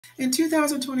In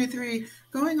 2023,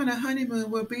 going on a honeymoon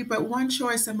will be but one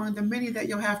choice among the many that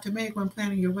you'll have to make when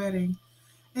planning your wedding.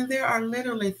 And there are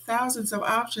literally thousands of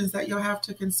options that you'll have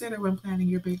to consider when planning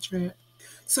your big trip.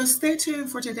 So stay tuned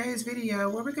for today's video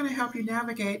where we're going to help you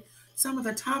navigate some of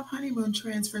the top honeymoon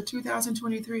trends for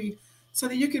 2023 so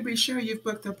that you can be sure you've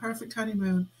booked the perfect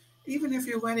honeymoon, even if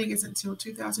your wedding isn't until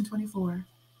 2024.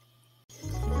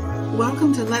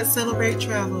 Welcome to Let's Celebrate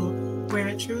Travel, where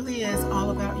it truly is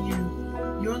all about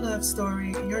you, your love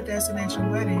story, your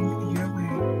destination wedding, your way.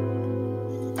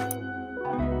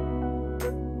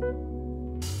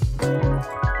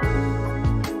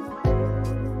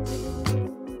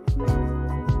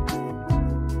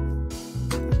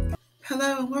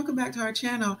 Hello and welcome back to our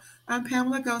channel. I'm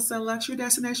Pamela Gosa, luxury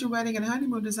destination wedding and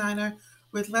honeymoon designer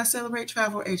with Let's Celebrate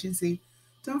Travel Agency.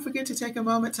 Don't forget to take a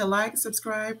moment to like,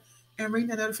 subscribe, and ring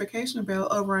the notification bell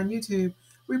over on YouTube.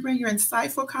 We bring you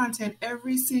insightful content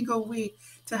every single week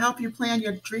to help you plan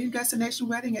your dream destination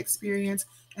wedding experience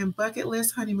and bucket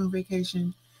list honeymoon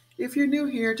vacation. If you're new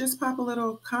here, just pop a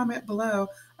little comment below.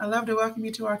 I'd love to welcome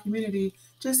you to our community.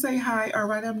 Just say hi or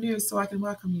write "I'm new" so I can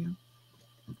welcome you.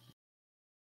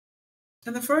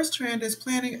 And the first trend is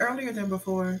planning earlier than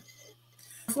before.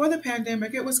 Before the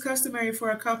pandemic, it was customary for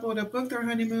a couple to book their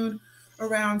honeymoon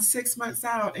around 6 months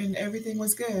out and everything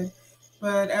was good.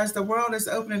 But as the world is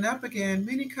opening up again,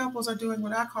 many couples are doing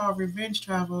what I call revenge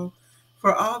travel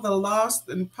for all the lost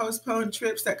and postponed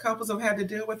trips that couples have had to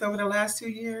deal with over the last 2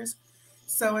 years.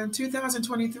 So in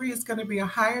 2023, it's going to be a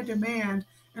higher demand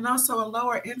and also a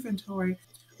lower inventory,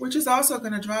 which is also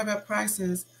going to drive up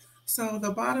prices. So the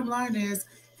bottom line is,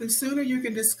 the sooner you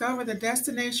can discover the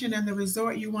destination and the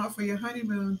resort you want for your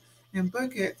honeymoon and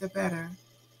book it, the better.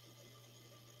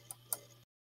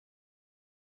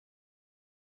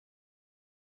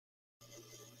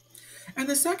 And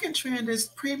the second trend is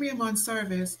premium on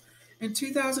service. In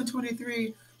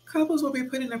 2023, couples will be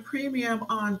putting a premium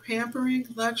on pampering,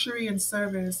 luxury, and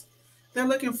service. They're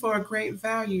looking for a great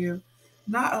value,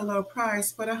 not a low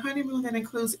price, but a honeymoon that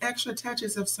includes extra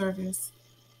touches of service,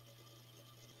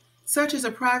 such as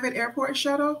a private airport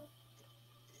shuttle,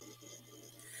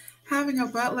 having a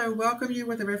butler welcome you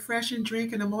with a refreshing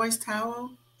drink and a moist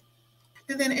towel,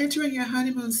 and then entering your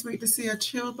honeymoon suite to see a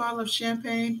chilled bottle of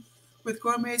champagne with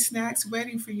gourmet snacks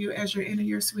waiting for you as you're in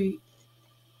your suite.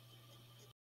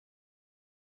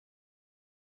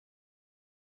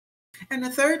 And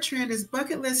the third trend is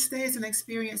bucket list stays and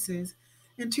experiences.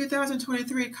 In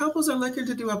 2023, couples are looking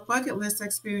to do a bucket list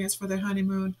experience for their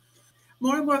honeymoon.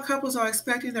 More and more couples are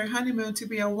expecting their honeymoon to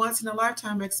be a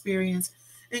once-in-a-lifetime experience,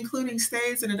 including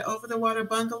stays in an over-the-water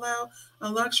bungalow,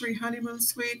 a luxury honeymoon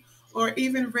suite, or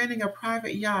even renting a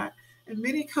private yacht. And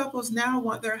many couples now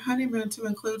want their honeymoon to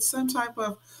include some type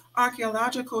of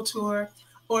archaeological tour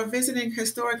or visiting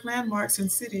historic landmarks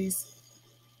and cities.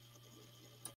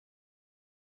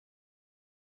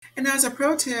 And as a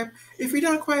pro tip, if you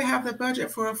don't quite have the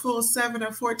budget for a full 7 or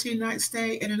 14-night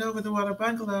stay in an over-the-water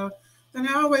bungalow, then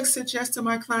I always suggest to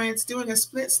my clients doing a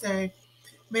split stay.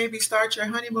 Maybe start your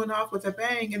honeymoon off with a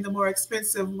bang in the more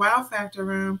expensive wow factor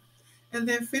room, and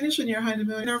then finishing your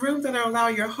honeymoon in a room that'll allow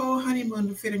your whole honeymoon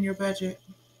to fit in your budget.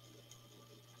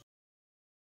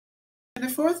 And the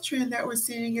fourth trend that we're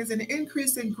seeing is an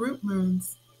increase in group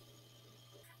moons.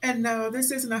 And no, this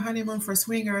isn't a honeymoon for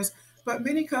swingers, but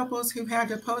many couples who've had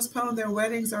to postpone their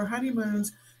weddings or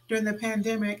honeymoons during the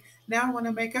pandemic now want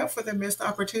to make up for the missed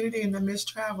opportunity and the missed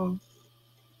travel.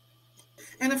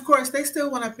 And of course, they still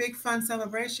want a big fun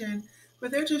celebration, but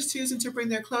they're just choosing to bring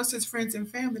their closest friends and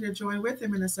family to join with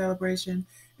them in the celebration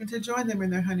and to join them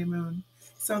in their honeymoon.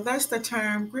 So that's the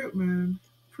term group moon.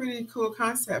 Pretty cool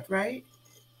concept, right?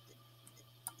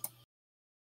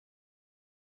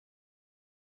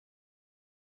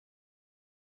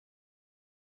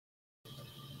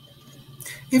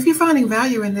 If you're finding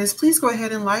value in this, please go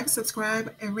ahead and like,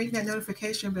 subscribe, and ring that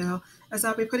notification bell as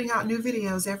I'll be putting out new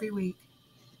videos every week.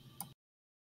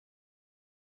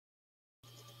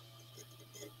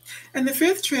 And the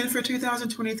fifth trend for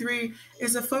 2023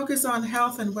 is a focus on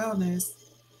health and wellness.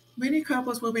 Many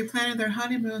couples will be planning their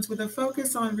honeymoons with a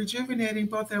focus on rejuvenating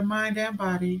both their mind and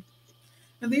body.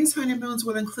 And these honeymoons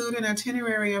will include an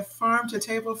itinerary of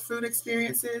farm-to-table food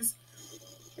experiences,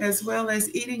 as well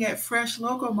as eating at fresh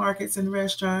local markets and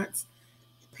restaurants,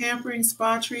 pampering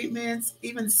spa treatments,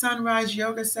 even sunrise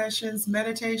yoga sessions,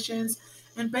 meditations,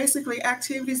 and basically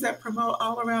activities that promote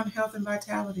all-around health and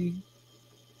vitality.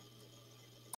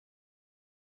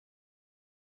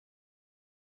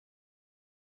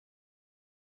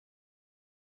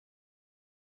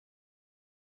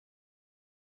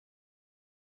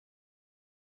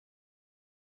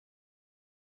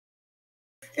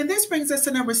 And this brings us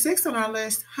to number 6 on our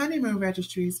list, honeymoon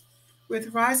registries.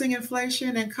 With rising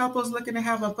inflation and couples looking to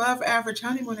have above average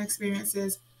honeymoon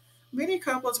experiences, many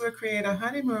couples will create a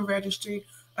honeymoon registry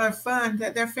or fund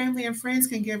that their family and friends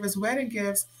can give as wedding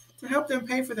gifts to help them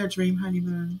pay for their dream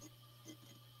honeymoon.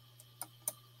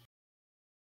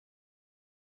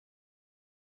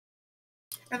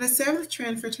 And the 7th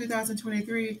trend for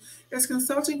 2023 is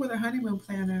consulting with a honeymoon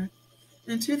planner.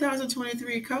 In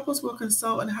 2023, couples will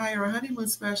consult and hire a honeymoon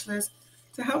specialist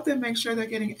to help them make sure they're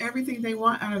getting everything they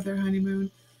want out of their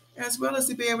honeymoon, as well as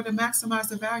to be able to maximize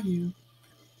the value.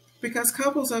 Because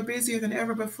couples are busier than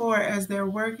ever before as they're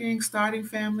working, starting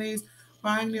families,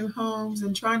 buying new homes,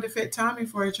 and trying to fit timing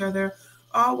for each other,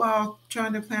 all while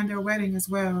trying to plan their wedding as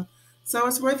well. So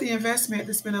it's worth the investment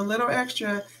to spend a little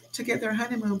extra to get their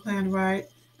honeymoon planned right,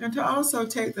 and to also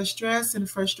take the stress and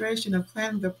frustration of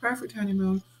planning the perfect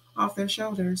honeymoon off their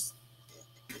shoulders.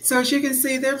 So as you can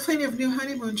see, there are plenty of new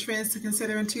honeymoon trends to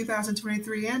consider in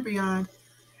 2023 and beyond.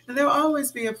 And there'll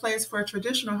always be a place for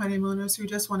traditional honeymooners who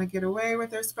just want to get away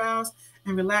with their spouse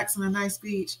and relax on a nice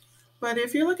beach. But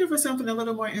if you're looking for something a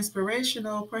little more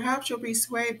inspirational, perhaps you'll be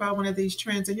swayed by one of these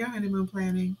trends in your honeymoon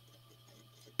planning.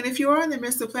 And if you are in the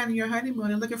midst of planning your honeymoon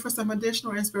and looking for some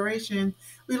additional inspiration,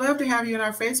 we'd love to have you in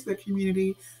our Facebook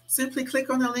community. Simply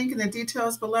click on the link in the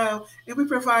details below, and we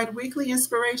provide weekly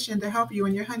inspiration to help you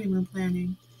in your honeymoon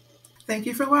planning. Thank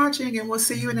you for watching, and we'll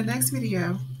see you in the next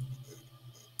video.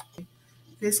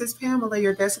 This is Pamela,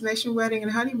 your destination wedding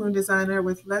and honeymoon designer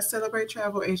with Let's Celebrate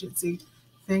Travel Agency.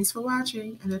 Thanks for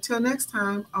watching, and until next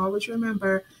time, always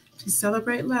remember to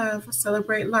celebrate love,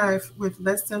 celebrate life with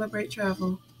Let's Celebrate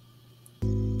Travel.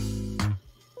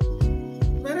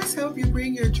 Let us help you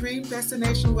bring your dream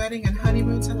destination wedding and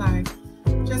honeymoon to life.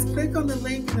 Just click on the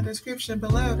link in the description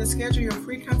below to schedule your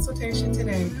free consultation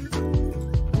today.